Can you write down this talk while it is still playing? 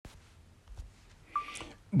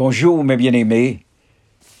Bonjour mes bien-aimés.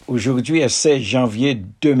 Aujourd'hui est 16 janvier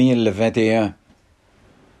 2021.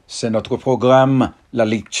 C'est notre programme, la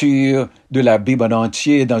lecture de la Bible en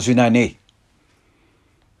entier dans une année.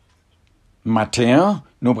 Matin,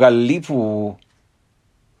 nous allons lire pour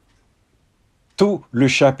tout le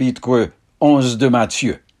chapitre 11 de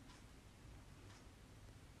Matthieu.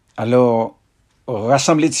 Alors,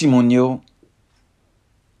 rassemblez Timonio,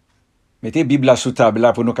 mettez Bible là sous table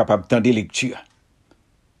là pour nous capables d'entendre des lectures.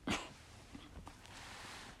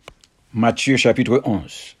 Matthieu chapitre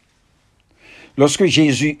 11. Lorsque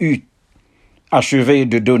Jésus eut achevé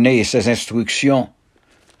de donner ses instructions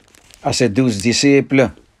à ses 12 disciples,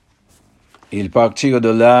 ils partirent de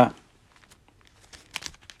là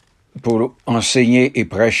pour enseigner et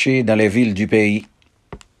prêcher dans les villes du pays.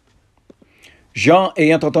 Jean,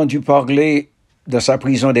 ayant entendu parler de sa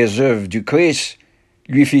prison des œuvres du Christ,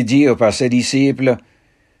 lui fit dire par ses disciples,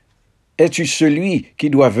 « Es-tu celui qui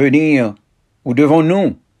doit venir, ou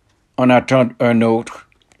devons-nous en attendre un autre? »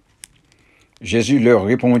 Jésus leur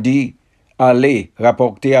répondit, « Allez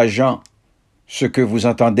rapporter à Jean ce que vous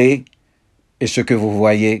entendez et ce que vous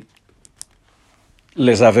voyez.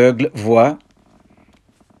 Les aveugles voient,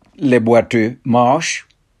 les boiteux marchent,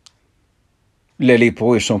 les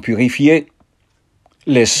lépreux sont purifiés,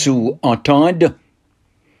 les sourds entendent,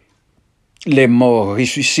 les morts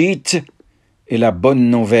ressuscitent, et la bonne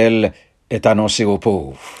nouvelle est annoncée aux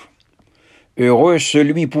pauvres. Heureux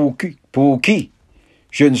celui pour qui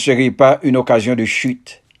je ne serai pas une occasion de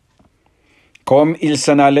chute. » Comme il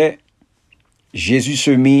s'en allait, Jésus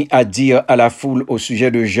se mit à dire à la foule au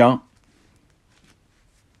sujet de Jean,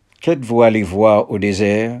 « Qu'êtes-vous allé voir au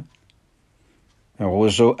désert? Un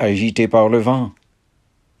roseau agité par le vent.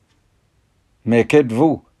 Mais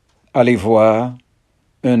qu'êtes-vous allé voir?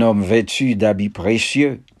 Un homme vêtu d'habits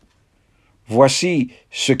précieux. Voici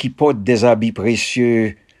ceux qui portent des habits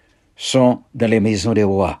précieux sont dans les maisons des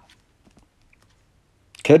rois.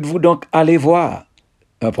 Qu'êtes-vous donc allé voir?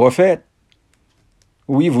 Un prophète?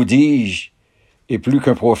 Oui, vous dis-je, et plus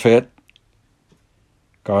qu'un prophète.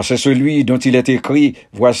 Car c'est celui dont il est écrit,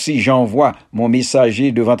 « Voici, j'envoie mon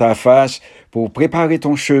messager devant ta face pour préparer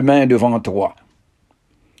ton chemin devant toi. »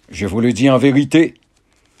 Je vous le dis en vérité,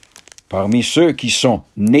 parmi ceux qui sont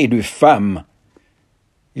nés de femmes,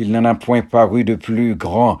 il n'en a point paru de plus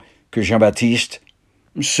grand que Jean-Baptiste.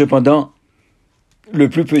 Cependant, le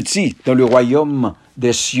plus petit dans le royaume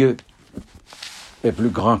des cieux est plus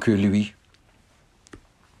grand que lui.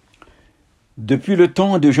 Depuis le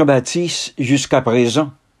temps de Jean-Baptiste jusqu'à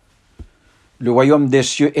présent, le royaume des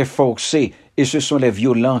cieux est forcé et ce sont les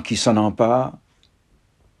violents qui s'en emparent.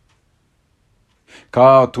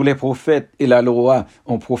 Car tous les prophètes et la loi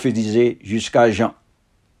ont prophétisé jusqu'à Jean.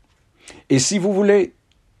 Et si vous voulez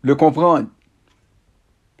le comprendre,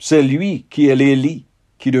 c'est lui qui est l'Élie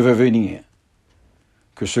qui devait venir.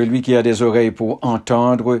 Que celui qui a des oreilles pour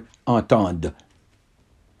entendre, entende.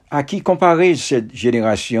 À qui comparer cette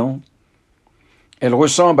génération? Elle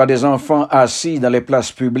ressemble à des enfants assis dans les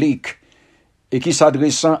places publiques et qui,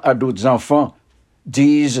 s'adressant à d'autres enfants,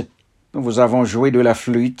 disent « Nous avons joué de la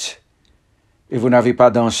flûte et vous n'avez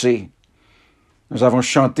pas dansé. Nous avons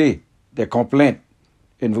chanté des complaintes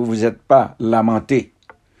et ne vous êtes pas lamentés.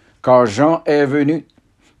 Car Jean est venu,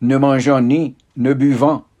 ne mangeant ni ne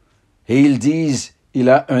buvant, et ils disent « Il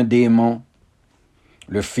a un démon. »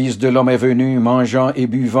 Le Fils de l'homme est venu, mangeant et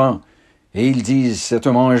buvant, et ils disent « C'est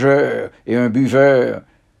un mangeur et un buveur,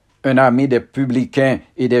 un ami des publicains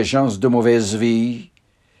et des gens de mauvaise vie. »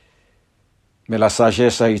 Mais la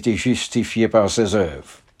sagesse a été justifiée par ses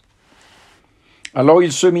œuvres. Alors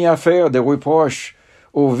il se mit à faire des reproches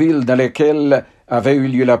aux villes dans lesquelles avaient eu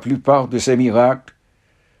lieu la plupart de ces miracles,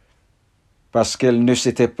 parce qu'elles ne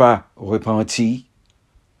s'étaient pas repenties.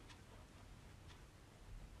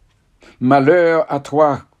 Malheur à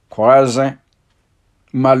toi, Chorazin!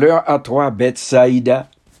 Malheur à toi, Bethsaïda!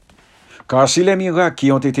 Car si les miracles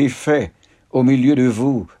qui ont été faits au milieu de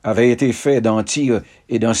vous avaient été faits dans Tyr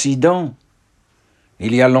et dans Sidon,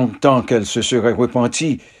 il y a longtemps qu'elles se seraient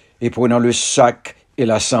repenties et prenant le sac et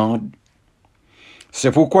la cendre.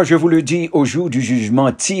 C'est pourquoi je vous le dis, au jour du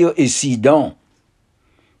jugement, Tyr et Sidon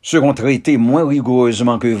seront traités moins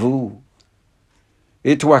rigoureusement que vous.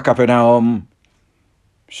 Et toi, Capernaum,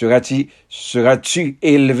 seras-tu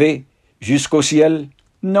élevé jusqu'au ciel?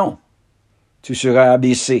 Non, tu seras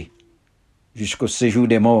abaissé jusqu'au séjour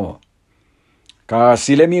des morts. Car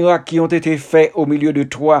si les miracles qui ont été faits au milieu de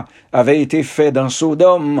toi avaient été faits dans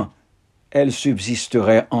Sodome, elles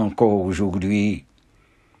subsisteraient encore aujourd'hui.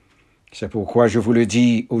 C'est pourquoi je vous le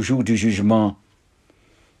dis, au jour du jugement,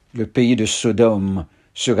 le pays de Sodome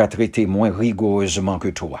sera traité moins rigoureusement que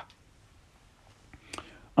toi.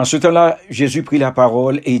 En ce temps-là, Jésus prit la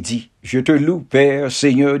parole et dit, « Je te loue, Père,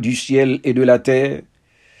 Seigneur du ciel et de la terre,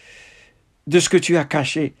 de ce que tu as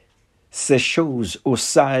caché ces choses aux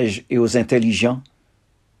sages et aux intelligents,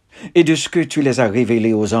 et de ce que tu les as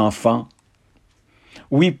révélées aux enfants.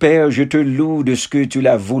 Oui, Père, je te loue de ce que tu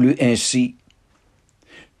l'as voulu ainsi.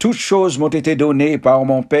 Toutes choses m'ont été données par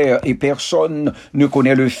mon Père, et personne ne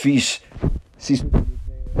connaît le Fils, si ce n'est le Père.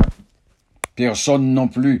 Personne non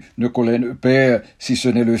plus ne connaît le Père, si ce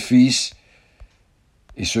n'est le Fils,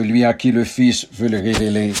 et celui à qui le Fils veut le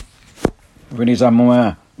révéler. Venez à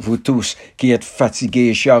moi, vous tous qui êtes fatigués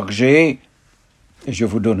et chargés, et je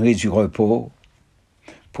vous donnerai du repos.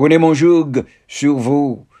 Prenez mon joug sur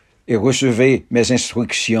vous et recevez mes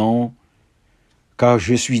instructions, car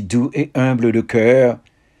je suis doux et humble de cœur,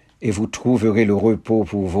 et vous trouverez le repos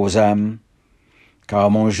pour vos âmes,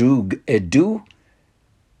 car mon joug est doux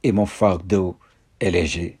et mon fardeau est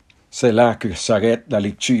léger. C'est là que s'arrête la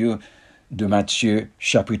lecture de Matthieu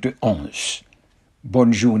chapitre 11.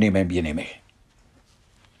 Bonne journée, mes bien-aimés.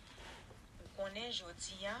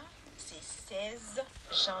 Aujourd'hui, c'est 16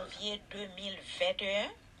 janvier 2021.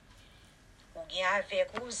 Ou bien avec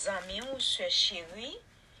vos amis ou ce chéri,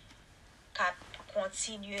 cap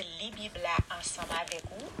continuer lire Bible ensemble avec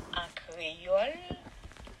vous en créole.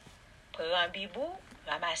 Prends Bible,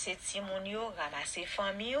 ramasser timounio, ramasser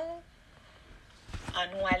famille, en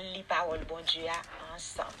nous à lire parole bon Dieu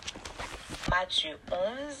ensemble. Matthieu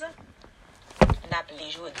 11, n'a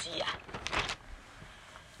jeudi.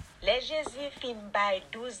 Les Jésus fin bay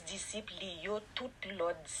 12 disciples yo tout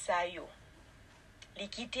l'autre sa yo. Li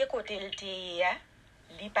quitte côté le te ya,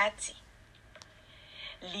 li parti.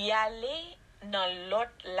 Li allé dans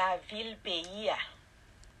l'autre la ville pays ya.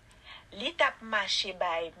 Li tap marché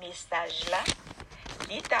bay message là,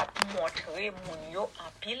 li tap montré moun yo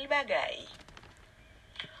en pile bagay.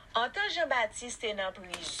 En tant Jean-Baptiste en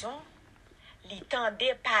prison, li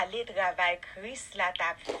tande parler travail Christ la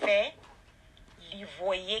tap fait. Li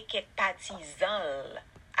voyait quelques partisans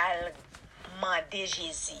al demander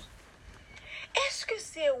Jésus. Est-ce que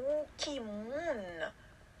c'est où qui moun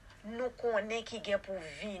nous connaît qui gen pour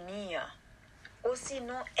venir? Ou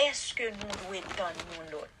sinon, est-ce que nous devons attendre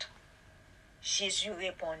nous l'autre? Jésus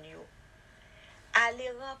répond yo.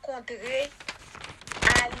 Allez rencontrer,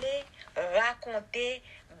 allez raconter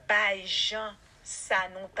bay Jean ça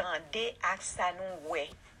nous tendait à ça nous ouais.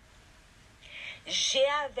 J'ai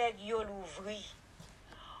avec yo l'ouvri.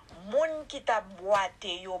 Moun qui t'a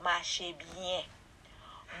boité yo marché bien.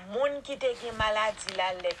 Moun qui te gen maladie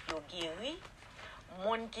la lep yo guéri.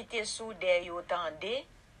 Moun qui te soudé yo tende.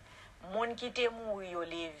 Moun qui te mouri yo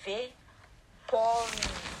levé. Pauvre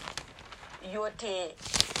yo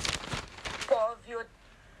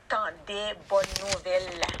tende bonne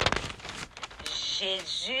nouvelle là.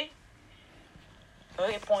 Jésus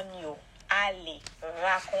répond yo. Allez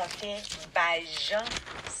raconter by Jean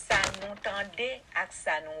ça nous tendait ak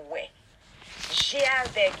ça nous ouais. J'ai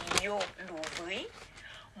avec yo l'ouvri,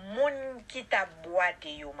 moun qui t'a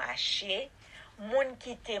boité yo marché, moun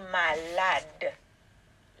qui te malade,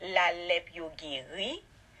 la lep yo guéri,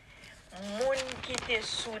 moun qui te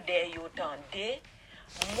soudé yo tendé,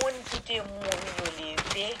 moun qui te mouri yo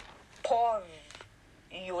levé, pauvre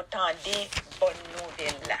yo tendé bonne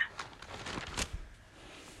nouvelle là.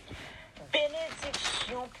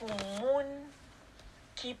 Bénédiction pour moun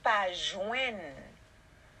qui pas joindre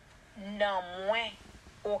nan moins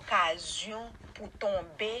occasion pour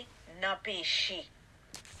tomber dans péché.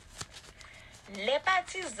 Les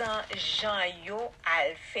partisans Jean yo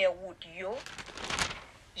al fait route yo,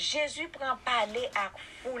 Jésus prend parler ak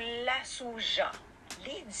foule la sous Jean.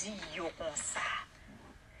 Li dit yo comme ça.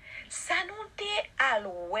 Ça nous te al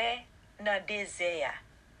ouais dans désert.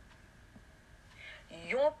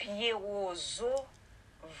 Yon pied roseau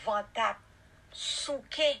vantap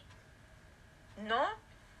souke. Non?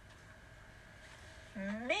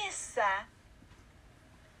 Mais ça,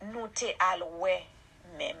 nous te alloué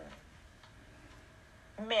même.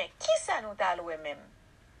 Mais qui ça nous alloué même?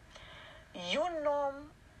 Yon homme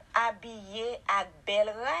habillé à bel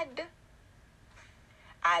rad.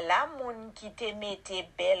 À la moun qui te mette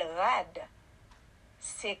bel rad.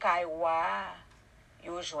 Se kaywa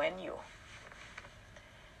yo jwen yo.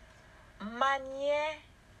 Manière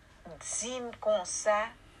dim comme ça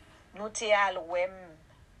nous te allouem.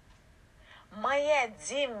 Manière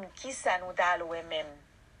dim qui ça nous allouem même.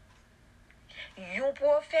 Yon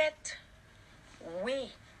prophète,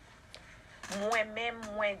 oui, moi-même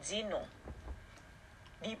moi dis non.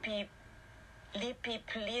 Li pi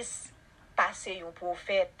plus passer yon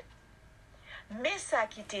prophète. Mais ça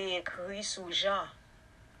qui te écrit sous Jean.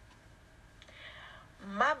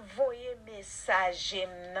 M'a voyé sa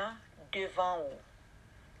jem nan devan ou.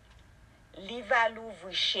 Li va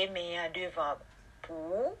l'ouvri chemin devan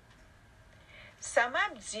pou. Sa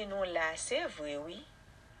map di nou la, c'est vrai, oui.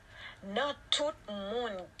 Nan tout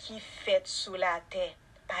moun ki fet sou la terre,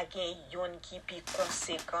 pa gen yon ki pi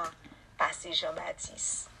konsekant pase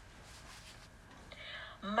Jean-Baptiste.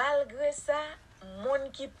 Malgré ça, moun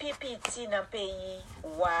ki pi piti nan peyi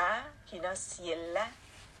wa, ki nan siel la,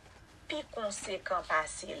 pi konsekant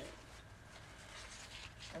pase l.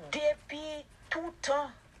 Depi tout an,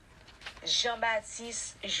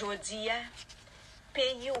 Jean-Baptiste jodi ya,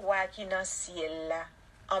 peyi wa ki nan siel la,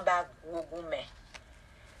 an ba gwo goumen.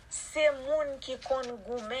 Se moun ki kon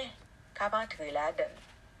goumen, kap antre la den.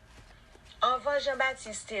 Anvan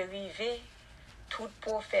Jean-Baptiste rive, tout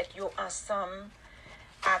profet yo ansam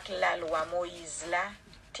ak la loi Moïse la,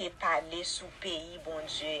 te pale sou peyi bon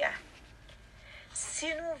Dieu ya.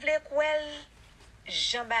 Si nou vle kwel,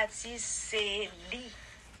 Jean-Baptiste se li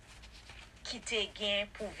ki te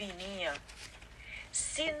gen pou vini an.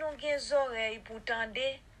 Si nou gen zorey pou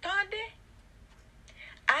tande, tande.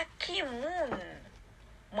 A ki moun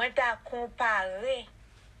mwen ta kompare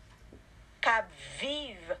kap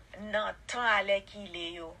vive nan tan ale ki le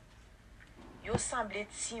yo. Yo semble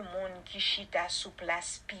ti moun ki chita sou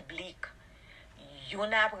plas publik.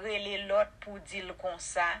 Yon apre le lot pou dil kon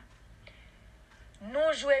sa.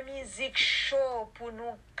 Nou jwe mizik show pou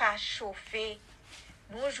nou ka chauffe.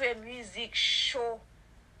 Nou jwe mizik show.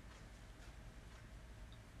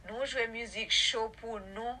 Nou jwe mizik show pou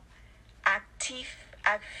nou aktif,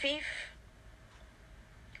 akfif.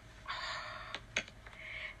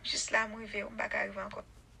 Juste là, moi, je vais arriver encore.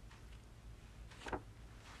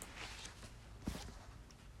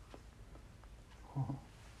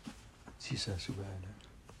 Si ça, souvent, là.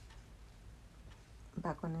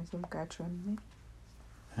 Pas connaître si je suis capable de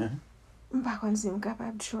Hein? Pas connaître si je suis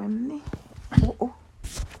capable de jouer. Oh oh.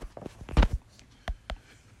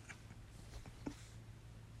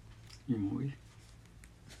 Il mourit.